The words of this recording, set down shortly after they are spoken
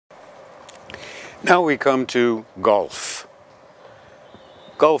Now we come to golf.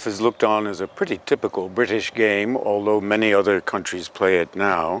 Golf is looked on as a pretty typical British game, although many other countries play it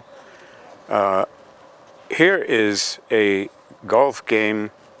now. Here is a golf game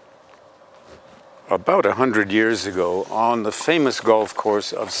about 100 years ago on the famous golf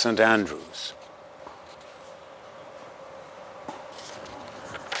course of St. Andrews.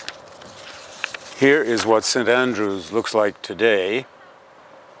 Here is what St. Andrews looks like today,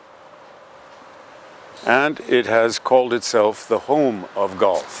 and it has called itself the home of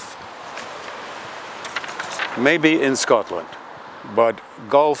golf. Maybe in Scotland, but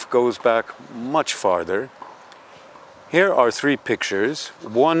golf goes back much farther. Here are three pictures,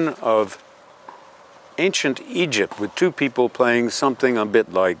 one of ancient Egypt with two people playing something a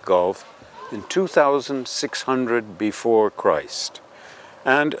bit like golf in 2600 before Christ,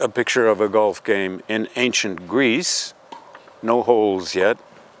 and a picture of a golf game in ancient Greece, no holes yet.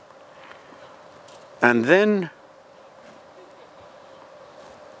 And then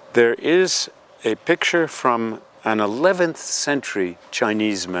there is a picture from an 11th century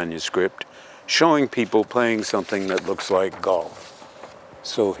Chinese manuscript showing people playing something that looks like golf.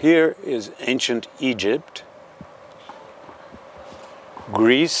 So here is ancient Egypt,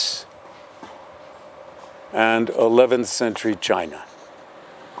 Greece, and 11th century China.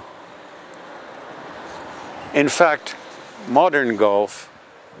 In fact, modern golf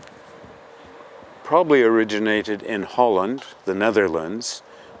probably originated in Holland, the Netherlands,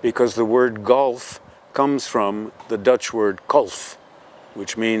 because the word golf comes from the Dutch word kolf,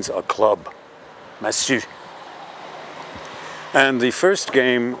 which means a club, massue. And the first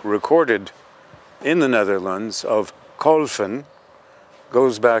game recorded in the Netherlands of kolfen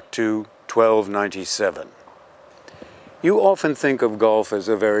goes back to 1297. You often think of golf as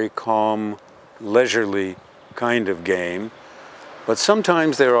a very calm, leisurely kind of game, but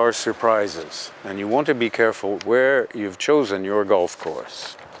sometimes there are surprises, and you want to be careful where you've chosen your golf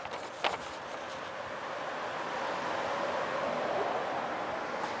course.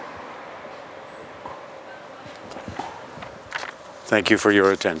 Thank you for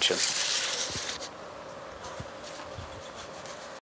your attention.